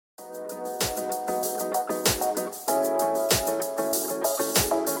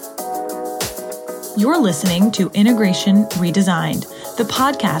You're listening to Integration Redesigned, the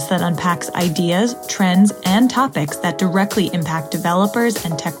podcast that unpacks ideas, trends, and topics that directly impact developers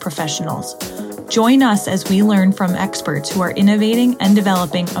and tech professionals. Join us as we learn from experts who are innovating and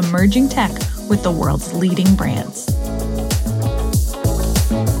developing emerging tech with the world's leading brands.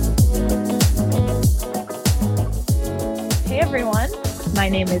 Hey everyone, my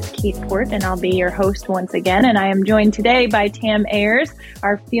name is Kate Port and I'll be your host once again. And I am joined today by Tam Ayers,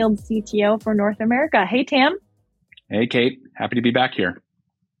 our field CTO for North America. Hey Tam. Hey Kate, happy to be back here.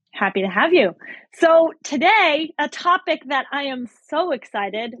 Happy to have you. So today, a topic that I am so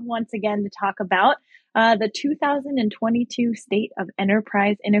excited once again to talk about, the 2022 State of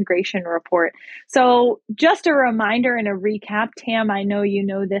Enterprise Integration Report. So just a reminder and a recap, Tam, I know you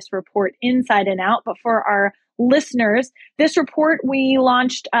know this report inside and out, but for our listeners, this report we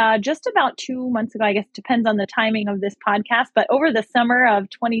launched just about 2 months ago. I guess it depends on the timing of this podcast, but over the summer of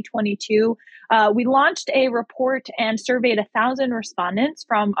 2022, we launched a report and surveyed 1,000 respondents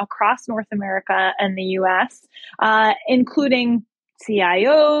from across North America and the US, including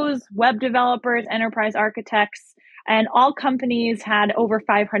CIOs, web developers, enterprise architects, and all companies had over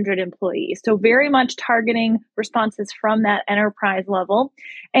 500 employees. So very much targeting responses from that enterprise level.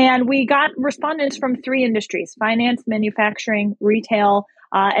 And we got respondents from 3 industries: finance, manufacturing, retail.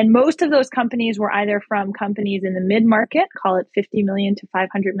 And most of those companies were either from companies in the mid-market, call it $50 million to $500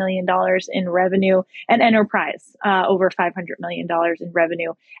 million in revenue, and enterprise, over $500 million in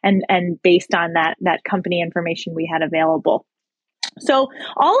revenue. And based on that company information we had available. So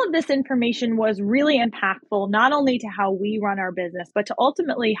all of this information was really impactful, not only to how we run our business, but to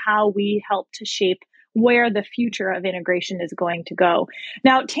ultimately how we help to shape where the future of integration is going to go.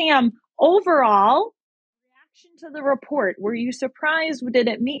 Now, Tam, overall, reaction to the report, were you surprised? Did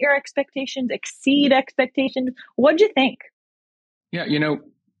it meet your expectations, exceed expectations? What'd you think? Yeah,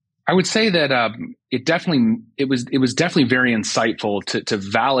 I would say that it was definitely very insightful to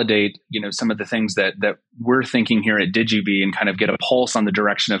validate some of the things that we're thinking here at Digibee and kind of get a pulse on the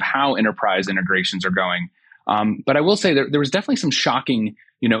direction of how enterprise integrations are going. But I will say there was definitely some shocking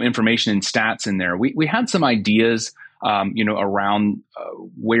information and stats in there. We had some ideas around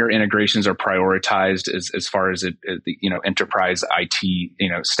where integrations are prioritized as far as enterprise IT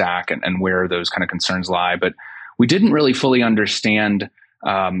stack and where those kind of concerns lie, but we didn't really fully understand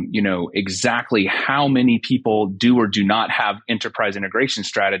exactly how many people do or do not have enterprise integration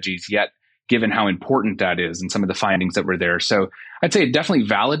strategies yet, given how important that is and some of the findings that were there. So I'd say it definitely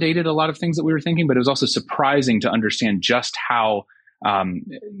validated a lot of things that we were thinking, but it was also surprising to understand just how,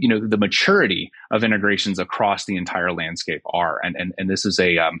 the maturity of integrations across the entire landscape are. And this is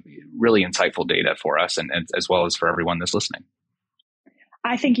a really insightful data for us and as well as for everyone that's listening.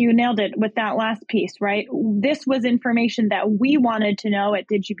 I think you nailed it with that last piece, right? This was information that we wanted to know at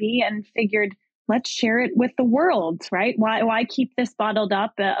Digibee and figured, let's share it with the world, right? Why keep this bottled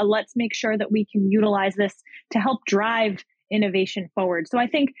up? Let's make sure that we can utilize this to help drive innovation forward. So I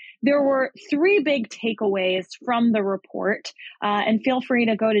think there were 3 big takeaways from the report, and feel free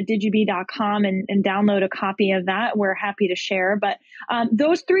to go to digibee.com and download a copy of that. We're happy to share. But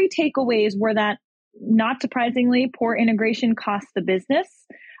those 3 takeaways were that, not surprisingly, poor integration costs the business.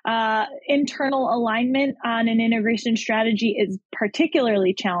 Internal alignment on an integration strategy is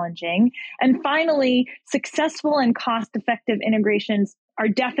particularly challenging. And finally, successful and cost-effective integrations are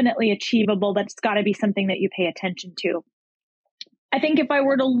definitely achievable, but it's got to be something that you pay attention to. I think if I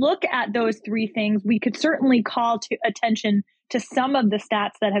were to look at those 3 things, we could certainly call to attention to some of the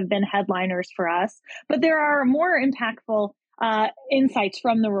stats that have been headliners for us, but there are more impactful insights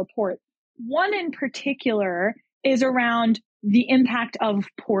from the report. One in particular is around the impact of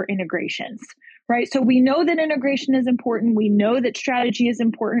poor integrations, right? So we know that integration is important. We know that strategy is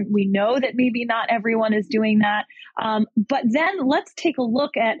important. We know that maybe not everyone is doing that. But then let's take a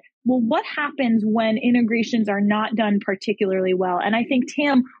look at, well, what happens when integrations are not done particularly well? And I think,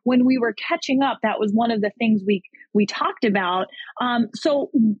 Tam, when we were catching up, that was one of the things we talked about.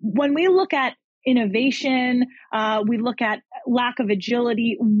 So when we look at innovation, we look at lack of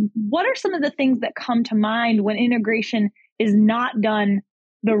agility. What are some of the things that come to mind when integration is not done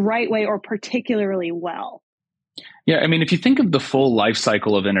the right way or particularly well? Yeah, I mean, if you think of the full life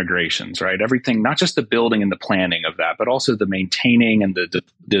cycle of integrations, right? Everything, not just the building and the planning of that, but also the maintaining and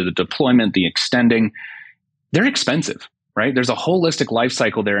the deployment, the extending, they're expensive, right? There's a holistic life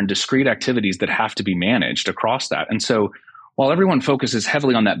cycle there and discrete activities that have to be managed across that. And so while everyone focuses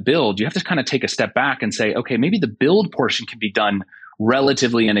heavily on that build, you have to kind of take a step back and say, okay, maybe the build portion can be done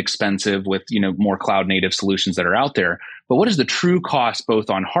relatively inexpensive with, more cloud native solutions that are out there. But what is the true cost,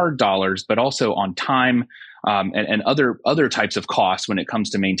 both on hard dollars, but also on time, and other types of costs when it comes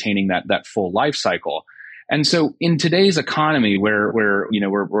to maintaining that full life cycle. And so in today's economy where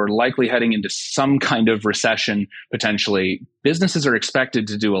we're likely heading into some kind of recession potentially, businesses are expected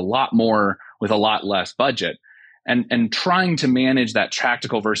to do a lot more with a lot less budget. And trying to manage that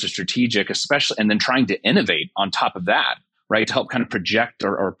tactical versus strategic, especially, and then trying to innovate on top of that, right, to help kind of project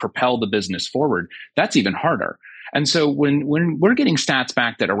or propel the business forward, that's even harder. And so when we're getting stats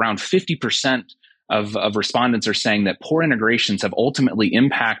back that around 50% of respondents are saying that poor integrations have ultimately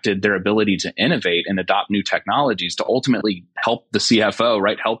impacted their ability to innovate and adopt new technologies to ultimately help the CFO,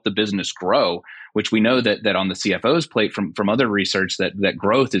 right, help the business grow, which we know that on the CFO's plate from other research that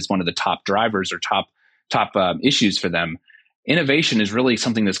growth is one of the top drivers or top issues for them. Innovation is really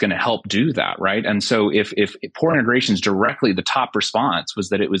something that's going to help do that, right? And so if poor integrations directly, the top response was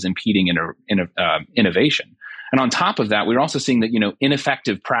that it was impeding innovation. And on top of that, we're also seeing that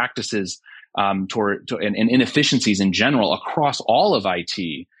ineffective practices and inefficiencies in general across all of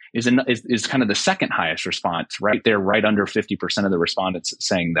IT is kind of the second highest response, right? They're right under 50% of the respondents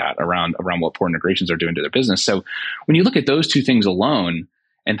saying that around what poor integrations are doing to their business. So when you look at those two things alone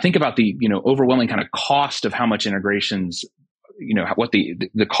and think about the overwhelming kind of cost of how much integrations, what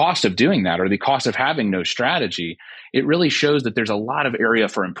the cost of doing that or the cost of having no strategy, it really shows that there's a lot of area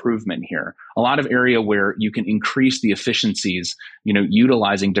for improvement here, a lot of area where you can increase the efficiencies,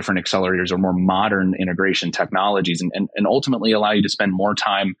 utilizing different accelerators or more modern integration technologies and ultimately allow you to spend more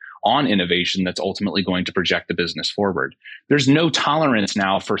time on innovation that's ultimately going to project the business forward. There's no tolerance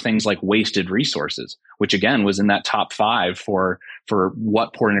now for things like wasted resources, which again was in that top 5 for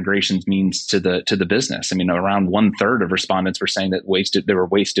what poor integrations means to the business. I mean, around 1/3 of respondents were saying that there were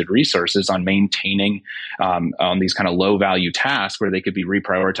wasted resources on maintaining on these kind of low value tasks where they could be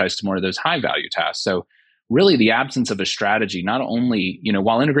reprioritized to more of those high value tasks. So really the absence of a strategy, not only,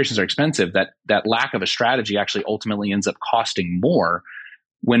 while integrations are expensive, that lack of a strategy actually ultimately ends up costing more,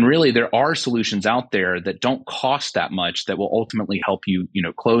 when really there are solutions out there that don't cost that much that will ultimately help you,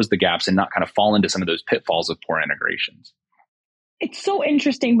 close the gaps and not kind of fall into some of those pitfalls of poor integrations. It's so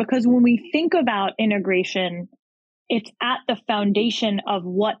interesting because when we think about integration, it's at the foundation of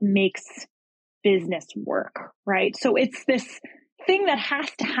what makes business work, right? So it's this thing that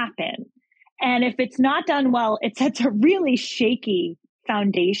has to happen. And if it's not done well, it sets a really shaky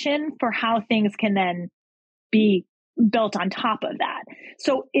foundation for how things can then be built on top of that.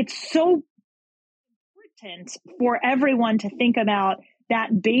 So it's so important for everyone to think about that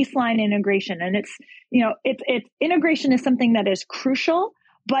baseline integration. And it's integration is something that is crucial,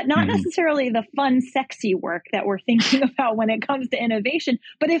 but not necessarily the fun, sexy work that we're thinking about when it comes to innovation.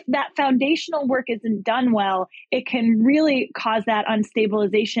 But if that foundational work isn't done well, it can really cause that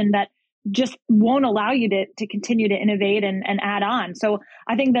unstabilization that just won't allow you to continue to innovate and add on. So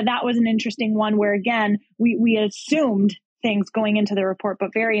I think that was an interesting one where, again, we assumed things going into the report, but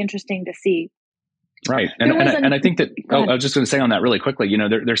very interesting to see. Right. And I think that, I was just going to say on that really quickly,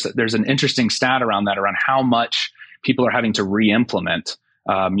 there's an interesting stat around how much people are having to re-implement,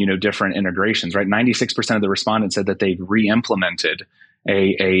 different integrations, right? 96% of the respondents said that they've re-implemented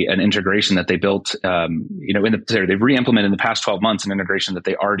an integration that they built, they've re-implemented in the past 12 months an integration that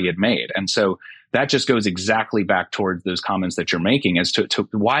they already had made. And so that just goes exactly back towards those comments that you're making as to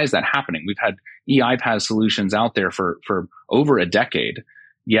why is that happening? We've had eIPaaS solutions out there for over a decade,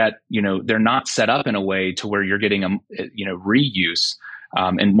 yet, they're not set up in a way to where you're getting reuse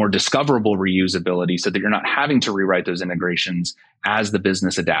and more discoverable reusability so that you're not having to rewrite those integrations as the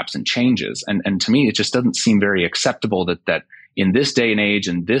business adapts and changes. And to me, it just doesn't seem very acceptable that in this day and age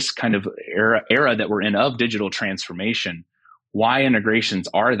and this kind of era that we're in of digital transformation, why integrations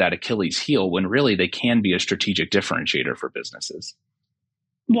are that Achilles heel when really they can be a strategic differentiator for businesses.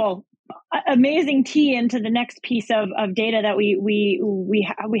 Well, amazing tee into the next piece of data that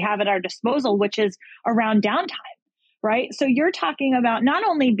we have at our disposal, which is around downtime. Right? So you're talking about not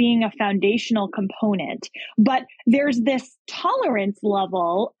only being a foundational component, but there's this tolerance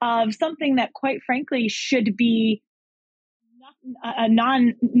level of something that quite frankly should be a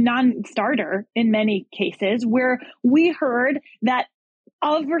non-starter in many cases, where we heard that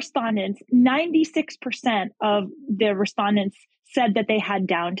of respondents, 96% of the respondents said that they had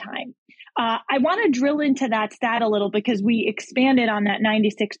downtime. I want to drill into that stat a little because we expanded on that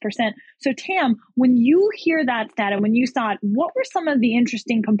 96%. So Tam, when you hear that stat and when you saw it, what were some of the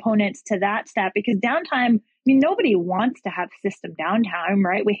interesting components to that stat? Because downtime, nobody wants to have system downtime,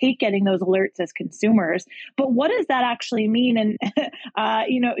 right? We hate getting those alerts as consumers. But what does that actually mean? And,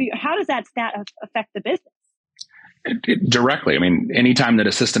 how does that stat affect the business? Directly. Anytime that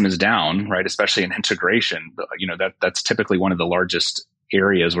a system is down, right, especially in integration, that's typically one of the largest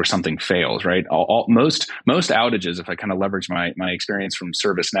areas where something fails, right? Most outages, if I kind of leverage my experience from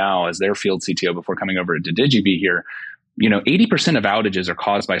ServiceNow as their field CTO before coming over to Digibee here, 80% of outages are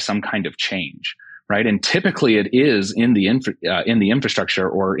caused by some kind of change, right? And typically it is in the infrastructure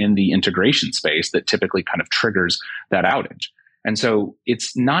or in the integration space that typically kind of triggers that outage. And so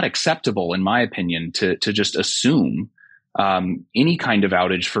it's not acceptable, in my opinion, to just assume any kind of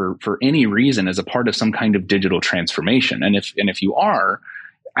outage for any reason as a part of some kind of digital transformation. And if you are,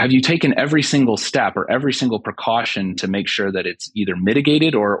 have you taken every single step or every single precaution to make sure that it's either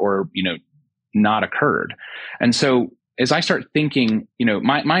mitigated or not occurred? And so as I start thinking,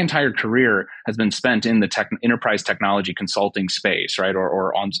 my entire career has been spent in the enterprise technology consulting space, right,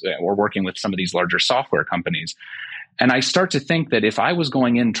 or working with some of these larger software companies. And I start to think that if I was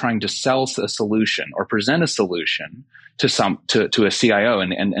going in trying to sell a solution or present a solution to a CIO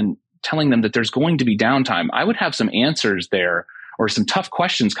and telling them that there's going to be downtime, I would have some answers there or some tough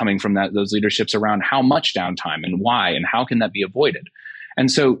questions coming from those leaderships around how much downtime and why and how can that be avoided.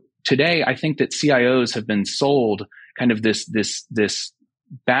 And so today, I think that CIOs have been sold kind of this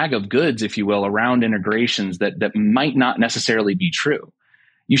bag of goods, if you will, around integrations that might not necessarily be true.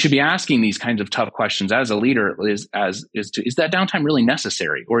 You should be asking these kinds of tough questions as a leader: is that downtime really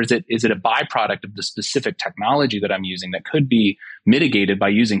necessary, or is it a byproduct of the specific technology that I'm using that could be mitigated by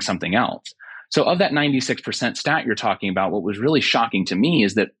using something else? So of that 96% stat you're talking about, what was really shocking to me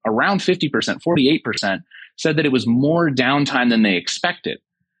is that around 50%, 48% said that it was more downtime than they expected.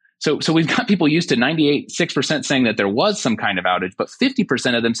 So we've got people used to 98.6% saying that there was some kind of outage, but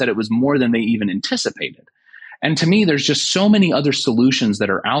 50% of them said it was more than they even anticipated. And to me, there's just so many other solutions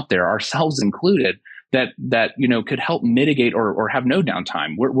that are out there, ourselves included, that could help mitigate or have no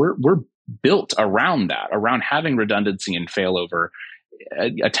downtime. We're built around that, around having redundancy and failover,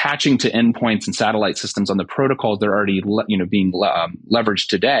 attaching to endpoints and satellite systems on the protocols that are already being leveraged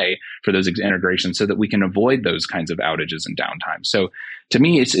today for those integrations, so that we can avoid those kinds of outages and downtime. So to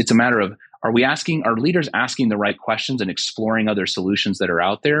me, it's a matter of, are leaders asking the right questions and exploring other solutions that are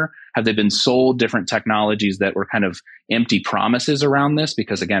out there? Have they been sold different technologies that were kind of empty promises around this?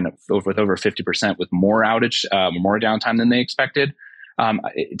 Because again, with over 50% with more outage, more downtime than they expected.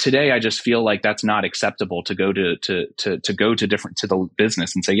 Today, I just feel like that's not acceptable to go to the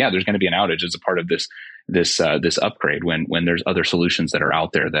business and say, yeah, there's going to be an outage as a part of this upgrade when there's other solutions that are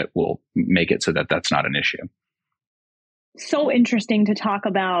out there that will make it so that that's not an issue. So interesting to talk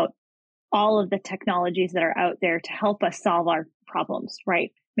about all of the technologies that are out there to help us solve our problems,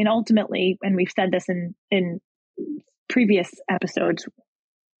 right? I mean, ultimately, and we've said this in previous episodes,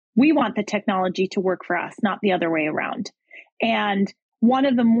 we want the technology to work for us, not the other way around. And one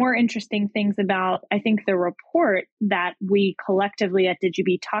of the more interesting things about, I think, the report that we collectively at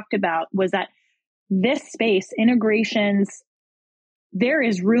Digibee talked about was that this space, integrations, there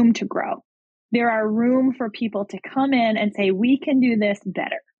is room to grow. There are room for people to come in and say, we can do this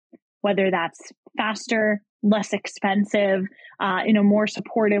better, whether that's faster, less expensive, in a more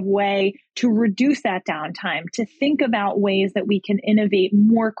supportive way, to reduce that downtime, to think about ways that we can innovate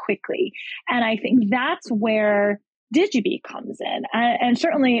more quickly. And I think that's where Digibee comes in, and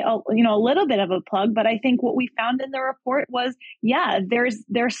certainly a little bit of a plug. But I think what we found in the report was,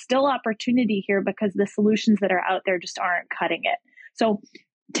 there's still opportunity here because the solutions that are out there just aren't cutting it. So,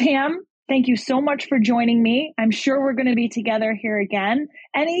 Tam, thank you so much for joining me. I'm sure we're going to be together here again.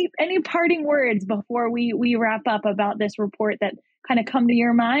 Any parting words before we wrap up about this report that kind of come to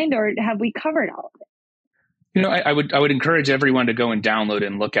your mind, or have we covered all of it? I would encourage everyone to go and download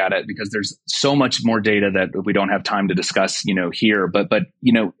and look at it, because there's so much more data that we don't have time to discuss, here. But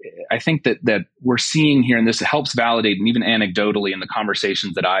I think that we're seeing here, and this helps validate, and even anecdotally in the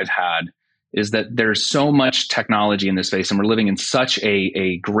conversations that I've had, is that there's so much technology in this space, and we're living in such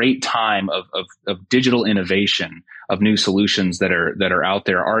a great time of digital innovation, of new solutions that are out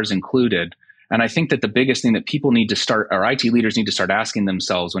there, ours included. And I think that the biggest thing that people need to start, or IT leaders need to start asking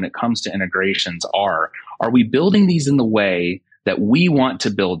themselves when it comes to integrations are we building these in the way that we want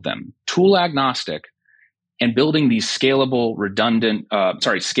to build them, tool agnostic, and building these scalable,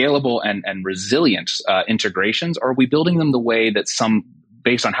 scalable and resilient integrations? Or are we building them the way that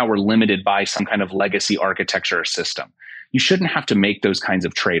based on how we're limited by some kind of legacy architecture or system? You shouldn't have to make those kinds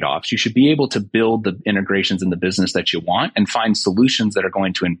of trade-offs. You should be able to build the integrations in the business that you want and find solutions that are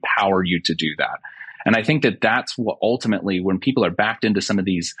going to empower you to do that. And I think that that's what ultimately, when people are backed into some of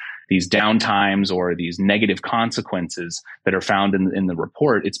these downtimes or these negative consequences that are found in the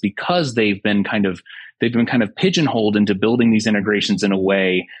report, it's because they've been kind of pigeonholed into building these integrations in a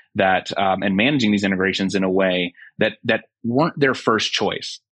way that and managing these integrations in a way that weren't their first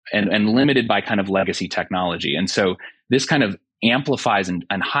choice, and limited by kind of legacy technology. And so this kind of amplifies and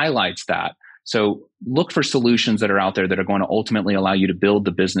highlights that. So look for solutions that are out there that are going to ultimately allow you to build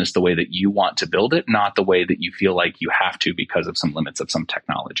the business the way that you want to build it, not the way that you feel like you have to because of some limits of some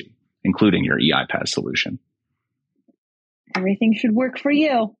technology, including your EIPAS solution. Everything should work for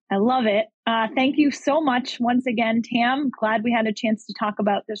you. I love it. Thank you so much once again, Tam. Glad we had a chance to talk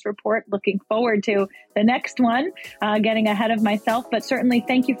about this report. Looking forward to the next one, getting ahead of myself. But certainly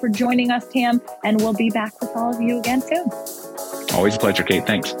thank you for joining us, Tam. And we'll be back with all of you again soon. Always a pleasure, Kate.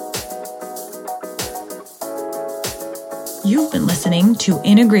 Thanks. You've been listening to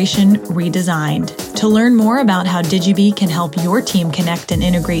Integration Redesigned. To learn more about how Digibee can help your team connect and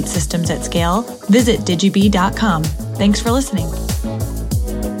integrate systems at scale, visit digibee.com. Thanks for listening.